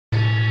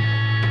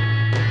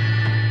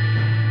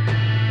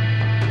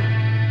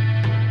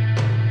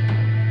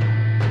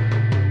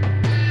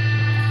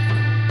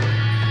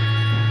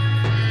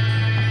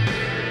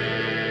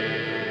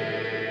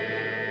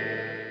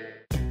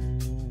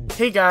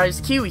Hey guys,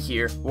 Kiwi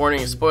here.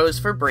 Warning of spoilers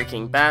for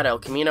Breaking Bad, El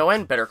Camino,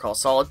 and Better Call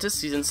Saul to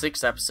Season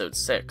 6, Episode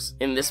 6.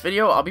 In this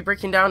video, I'll be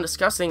breaking down and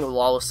discussing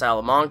Lalo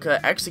Salamanca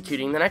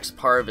executing the next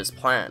part of his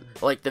plan.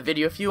 Like the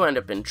video if you end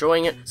up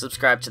enjoying it,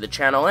 subscribe to the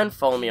channel, and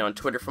follow me on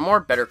Twitter for more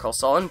Better Call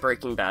Saul and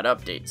Breaking Bad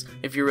updates.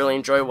 If you really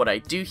enjoy what I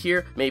do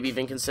here, maybe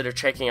even consider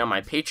checking out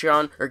my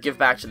Patreon, or give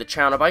back to the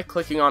channel by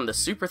clicking on the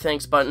super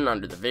thanks button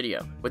under the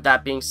video. With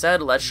that being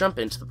said, let's jump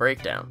into the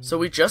breakdown. So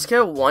we just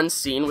get one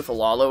scene with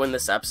Lalo in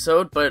this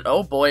episode, but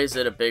oh boy is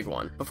it a big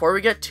one. Before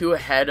we get too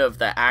ahead of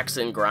the axe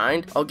and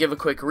grind, I'll give a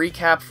quick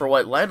recap for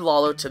what led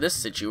Lalo to this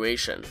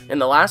situation. In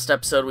the last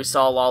episode, we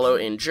saw Lalo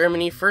in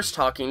Germany first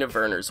talking to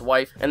Werner's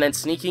wife, and then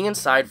sneaking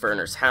inside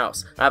Werner's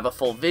house. I have a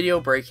full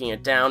video breaking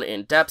it down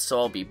in depth, so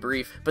I'll be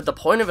brief, but the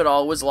point of it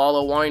all was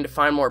Lalo wanting to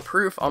find more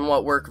proof on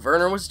what work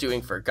Werner was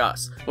doing for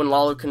Gus. When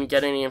Lalo couldn't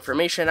get any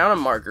information out of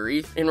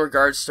Marguerite in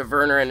regards to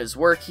Werner and his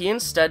work, he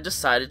instead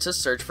decided to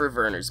search for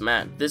Werner's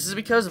men. This is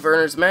because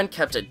Werner's men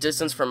kept a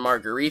distance from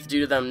Marguerite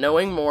due to them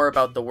knowing more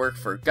about the work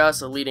for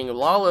Gus, leading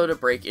Lalo to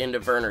break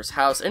into Werner's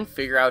house and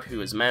figure out who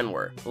his men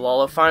were.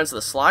 Lalo finds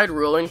the slide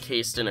rule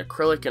encased in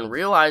acrylic and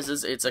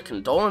realizes it's a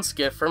condolence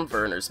gift from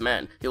Werner's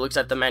men. He looks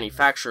at the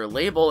manufacturer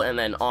label and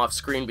then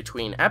off-screen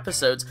between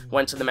episodes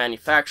went to the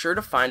manufacturer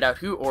to find out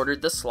who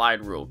ordered the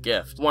slide rule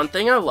gift. One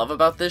thing I love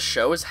about this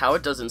show is how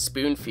it doesn't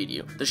spoon feed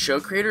you. The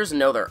show creators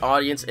know their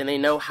audience and they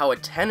know how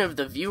attentive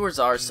the viewers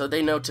are, so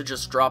they know to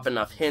just drop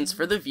enough hints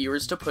for the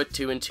viewers to put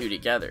two and two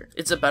together.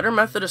 It's a better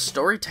method of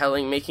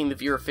storytelling, making the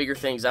viewer figure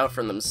things out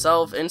for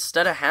themselves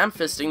instead of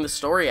ham-fisting the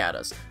story at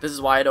us. This is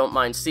why I don't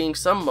mind seeing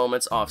some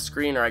moments off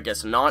screen, or I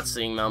guess not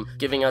seeing them,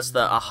 giving us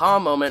the aha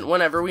moment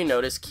whenever we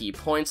notice key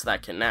points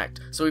that connect.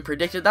 So we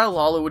predicted that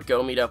Lalo would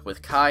go meet up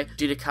with Kai,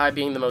 due to Kai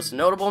being the most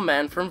notable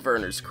man from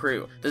Werner's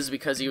crew. This is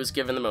because he was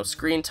given the most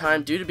screen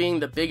time due to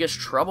being the biggest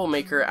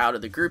troublemaker out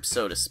of the group,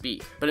 so to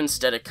speak. But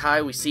instead of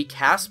Kai, we see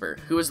Casper,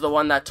 who is the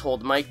one that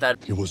told Mike that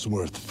it was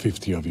worth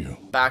 50 of you.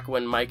 Back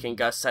when Mike and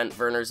Gus sent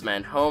Werner's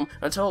men home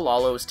until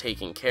Lalo was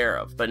taken care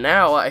of. But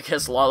now, I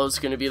guess Lalo's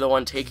gonna be the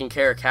one taking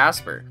care of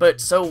Casper. But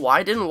so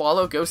why didn't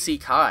Lalo go see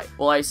Kai?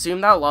 Well, I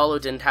assume that Lalo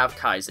didn't have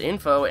Kai's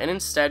info and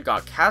instead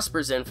got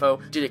Casper's info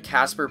due to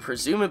Casper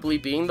presumably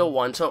being the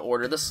one to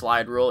order the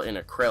slide rule in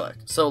acrylic.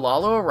 So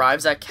Lalo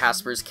arrives at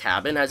Casper's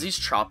cabin as he's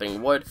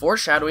chopping wood,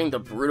 foreshadowing the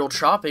brutal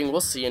chopping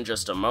we'll see in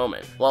just a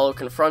moment. Lalo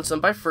confronts him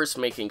by first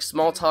making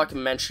small talk,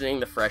 mentioning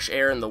the fresh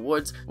air in the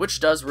woods, which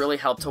does really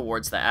help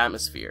towards the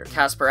atmosphere.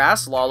 Casper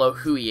asks Lalo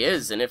who he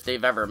is and if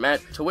they've ever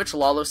met, to which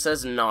Lalo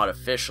says not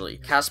officially.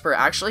 Casper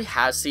actually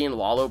has seen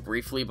Lalo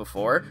briefly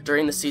before,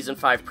 during the Season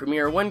 5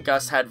 premiere when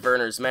Gus had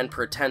Werner's men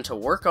pretend to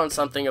work on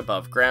something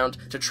above ground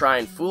to try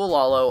and fool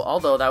Lalo,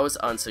 although that was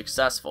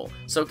unsuccessful.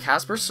 So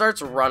Casper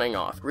starts running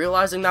off,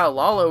 realizing that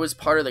Lalo is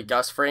part of the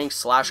Gus fraying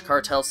 /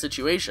 cartel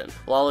situation.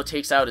 Lalo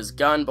takes out his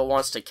gun but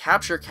wants to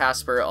capture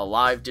Casper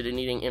alive due to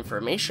needing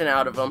information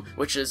out of him,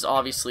 which is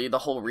obviously the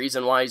whole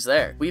reason why he's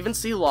there. We even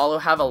see Lalo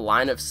have a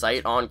line of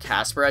sight on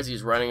Casper as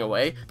he's running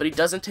away, but he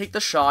doesn't take the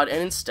shot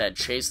and instead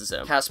chases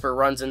him. Casper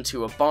runs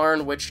into a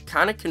barn, which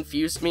kinda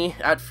confused me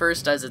at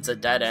first as it's a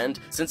dead end.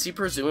 Since he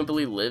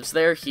presumably lives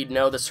there, he'd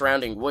know the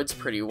surrounding woods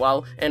pretty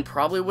well, and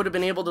probably would have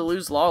been able to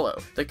lose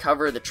Lalo. The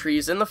cover of the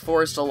trees in the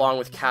forest along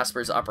with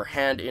Casper's upper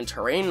hand in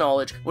terrain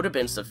knowledge would have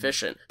been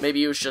sufficient.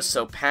 Maybe he was just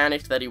so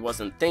panicked that he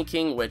wasn't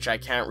thinking, which I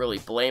can't really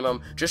blame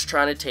him, just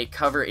trying to take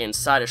cover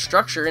inside a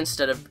structure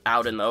instead of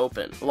out in the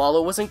open.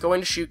 Lalo wasn't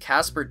going to shoot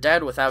Casper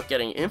dead without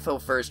getting info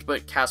first,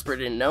 but Casper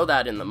didn't know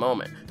that in the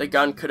moment. The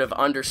gun could have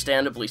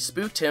understandably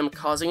spooked him,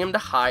 causing him to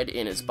hide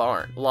in his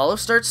barn. Lalo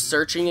starts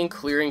searching and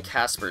clearing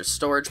Casper's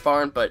storage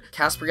barn, but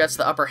Casper gets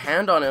the upper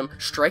hand on him,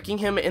 striking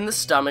him in the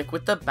stomach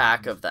with the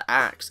back of the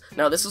axe.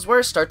 Now this is where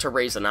I start to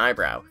raise an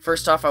eyebrow.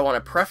 First off, I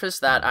want to preface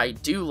that I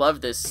do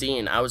love this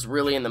scene. I was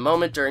really in the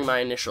moment during my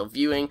initial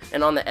viewing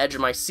and on the edge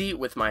of my seat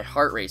with my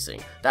heart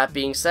racing. That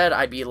being said,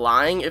 I'd be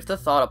lying if the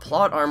thought of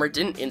plot armor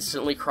didn't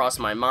instantly cross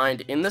my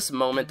mind in this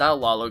moment that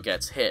Lalo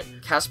gets hit.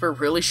 Casper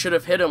really should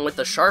have hit him with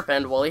the sharp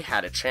end while he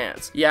had a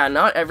chance. Yeah,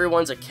 not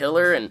everyone's a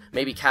killer and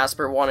maybe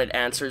Casper wanted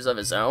answers of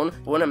his own,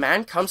 but when a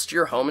man comes to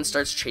your home and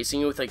starts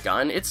chasing you with a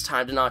gun, it's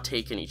time to not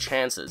take any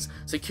chances.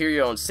 Secure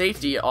your own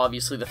safety,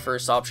 obviously the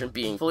first option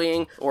being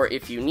fleeing, or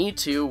if you need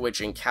to,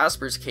 which in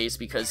Casper's case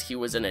because he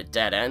was in a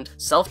dead end,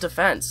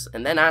 self-defense,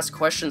 and then ask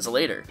questions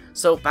later.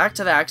 So back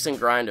to the axe and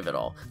grind of it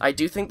all. I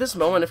do think this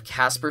moment of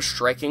Casper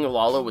striking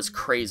Lalo was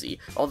crazy.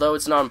 Although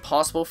it's not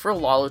impossible for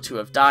Lalo to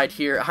have died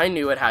here, I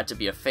knew it had to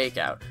be a fake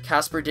out.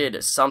 Casper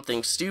did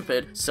something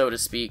stupid, so to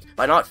speak,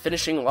 by not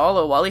finishing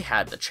Lalo while he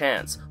had the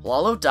chance.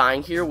 Lalo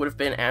dying here would have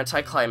been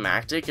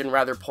anticlimactic and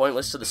rather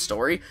pointless to the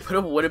story, but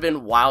it would have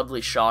been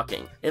wildly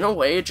shocking. In a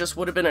way, it just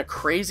would have been a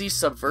crazy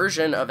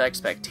subversion of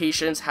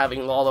expectations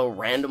having Lalo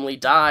randomly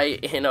die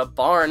in a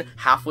barn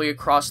halfway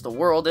across the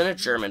world in a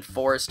German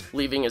forest,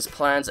 leaving his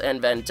plans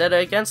and vendetta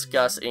against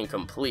Gus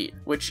incomplete,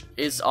 which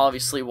is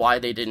obviously why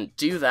they didn't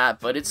do that,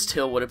 but it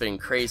still would have been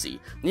crazy.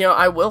 You know,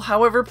 I will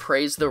however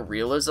praise the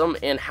realism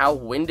in how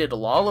winded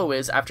Lalo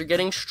is after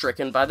getting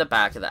stricken by the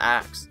back of the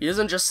axe. He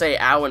doesn't just say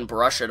ow and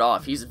brush it off,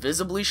 off. He's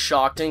visibly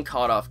shocked and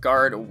caught off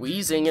guard,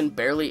 wheezing and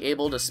barely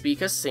able to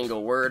speak a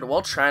single word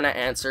while trying to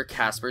answer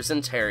Casper's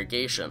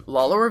interrogation.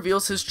 Lalo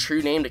reveals his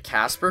true name to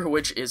Casper,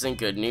 which isn't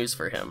good news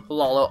for him.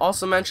 Lalo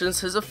also mentions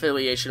his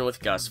affiliation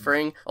with Gus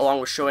Fring, along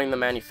with showing the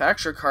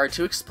manufacturer card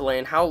to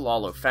explain how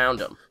Lalo found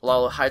him.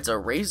 Lalo hides a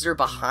razor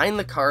behind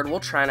the card while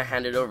trying to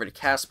hand it over to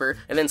Casper,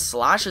 and then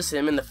slashes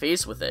him in the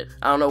face with it.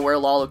 I don't know where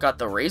Lalo got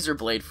the razor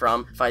blade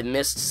from, if I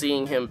missed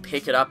seeing him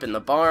pick it up in the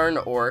barn,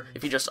 or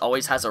if he just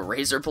always has a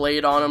razor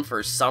blade on him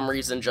for some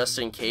reason just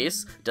in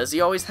case. Does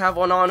he always have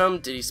one on him?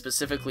 Did he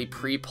specifically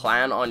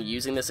pre-plan on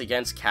using this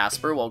against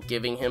Casper while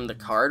giving him the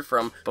card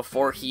from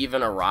before he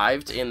even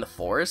arrived in the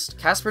forest?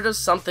 Casper does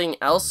something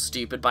else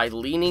stupid by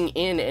leaning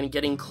in and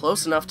getting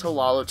close enough to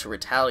Lalo to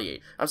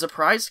retaliate. I'm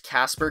surprised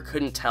Casper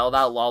couldn't tell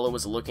that Lalo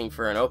was looking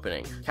for an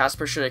opening.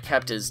 Casper should have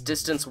kept his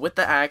distance with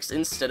the axe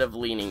instead of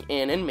leaning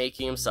in and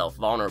making himself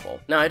vulnerable.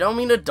 Now, I don't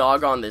mean to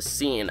dog on this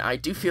scene. I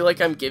do feel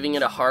like I'm giving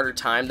it a harder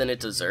time than it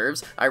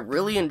deserves. I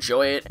really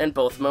enjoy it, and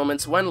both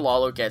moments when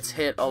Lalo gets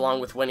hit along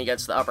with when he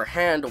gets the upper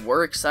hand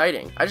were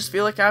exciting. I just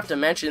feel like I have to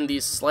mention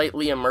these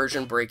slightly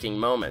immersion breaking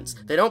moments.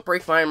 They don't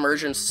break my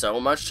immersion so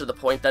much to the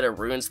point that it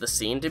ruins the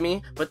scene to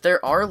me, but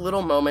there are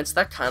little moments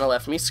that kinda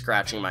left me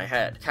scratching my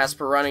head.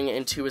 Casper running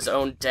into his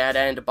own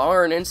dead-end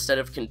barn instead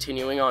of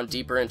continuing on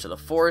deeper into the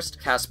forest,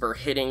 Casper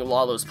hitting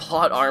Lalo's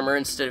plot armor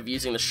instead of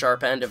using the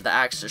sharp end of the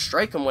axe to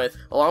strike him with,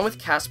 along with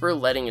Casper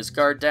letting his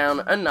guard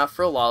down enough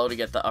for Lalo to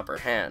get the upper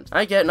hand.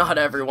 I get not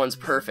everyone's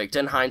perfect,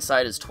 and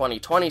hindsight is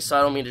 20/20, so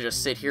I don't mean to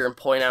just sit here and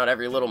point out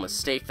every little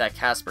mistake that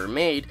Casper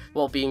made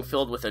while being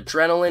filled with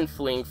adrenaline,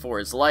 fleeing for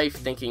his life,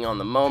 thinking on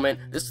the moment.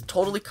 This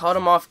totally caught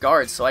him off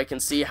guard, so I can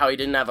see how he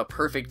didn't have a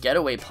perfect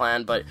getaway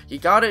plan, but you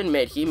gotta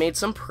admit he made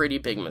some pretty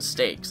big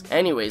mistakes.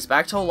 Anyways,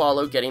 back to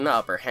Lalo getting the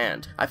upper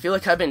hand. I feel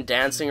like I've been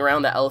dancing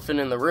around the elephant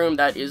in the room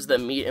that is the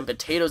meat and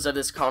potatoes of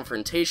this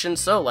confrontation,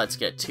 so let's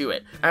get to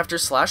it. After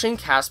slashing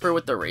Casper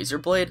with the razor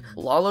blade,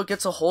 Lalo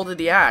gets a hold of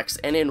the axe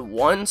and in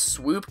one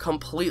swoop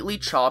completely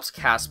chops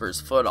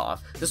Casper's foot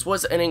off. This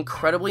was an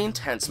incredibly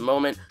intense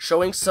moment,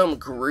 showing some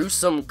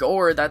gruesome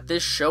gore that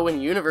this show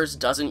and universe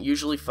doesn't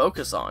usually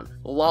focus on.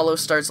 Lalo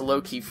starts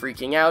low-key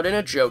freaking out in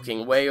a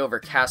joking way over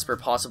Casper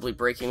possibly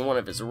breaking one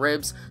of his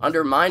ribs,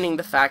 undermining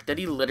the fact that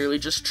he literally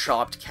just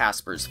chopped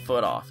Casper's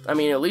foot off. I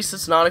mean, at least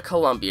it's not a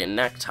Colombian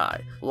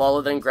necktie.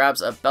 Lalo then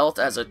grabs a belt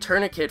as a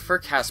tourniquet for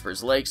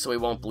Casper's leg so he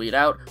won't bleed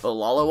out, but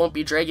Lalo won't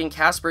be dragging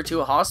Casper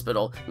to a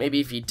hospital. Maybe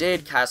if he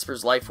did,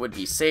 Casper's life would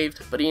be saved,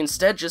 but he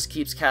instead just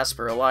keeps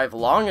Casper alive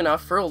long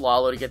enough for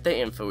Lalo to get the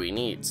info he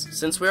needs.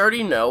 Since we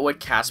already know what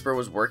Casper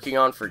was working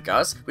on for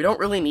Gus, we don't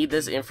really need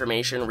this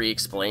information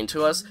re-explained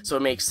to us, so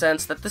it makes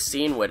sense that the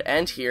scene would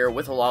end here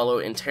with Lalo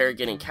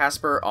interrogating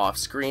Casper off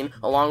screen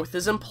along with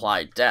his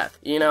implied death.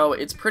 You know,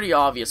 it's pretty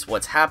obvious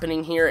what's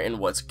happening here and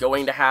what's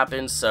going to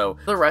happen, so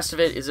the rest of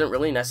it isn't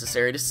really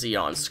necessary to see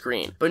on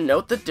screen. But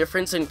note the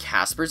difference in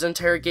Casper's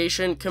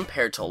interrogation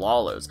compared to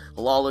Lalo's.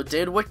 Lalo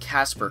did what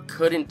Casper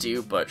couldn't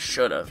do but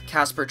should've.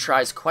 Casper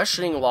tries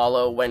questioning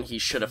Lalo when he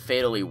should have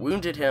fatally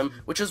wounded him,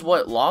 which is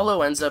what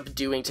Lalo ends up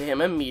doing to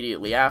him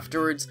immediately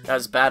afterwards.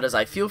 As bad as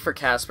I feel for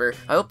Casper,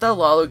 I hope that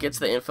Lalo gets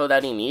the info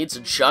that he needs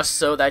just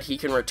so that he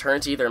can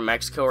return to either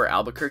Mexico or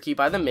Albuquerque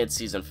by the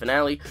mid-season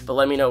finale, but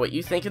let me know what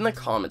you think in the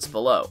comments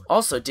below.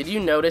 Also, did you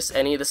notice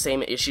any of the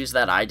same issues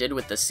that I did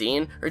with the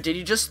scene, or did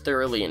you just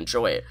thoroughly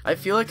enjoy it? I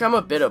feel like I'm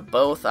a bit of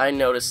both. I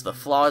noticed the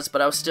flaws,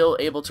 but I was still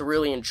able to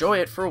really enjoy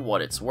it for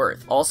what it's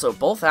worth. Also,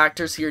 both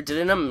actors here did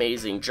an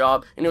amazing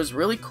job, and it was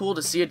really cool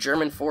to see a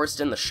German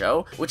forest in the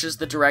show, which is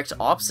the direct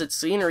opposite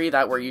scenery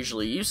that we're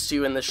usually used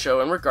to in the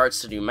show in regards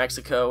to New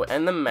Mexico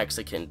and the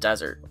Mexican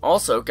desert.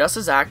 Also,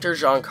 Gus's actor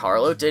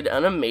Giancarlo did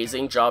an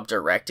amazing job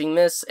directing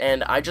this,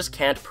 and I just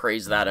can't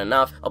praise that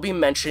enough. I'll be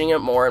mentioning it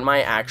more in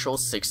my actual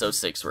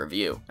 606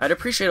 review. I'd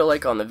appreciate a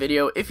like on the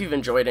video if you've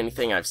enjoyed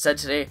anything I've said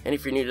today, and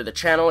if you're new to the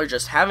channel or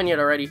just haven't yet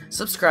already,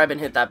 subscribe and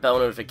hit that bell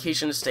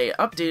notification to stay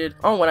updated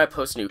on when I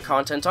post new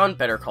content on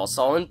Better Call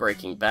Saul and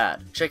Breaking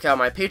Bad. Check out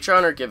my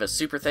Patreon or give a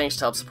super thanks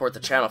to help support the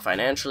channel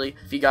financially.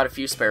 If you got a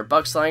few spare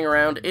bucks lying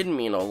around, it'd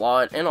mean a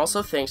lot, and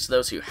also thanks to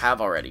those who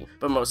have already.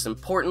 But most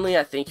importantly,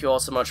 I thank you all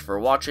so much for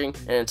watching,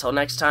 and until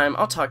next time,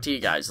 I'll talk to you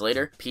guys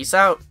later. Peace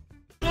out!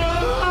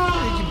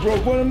 You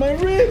broke one of my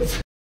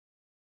ribs!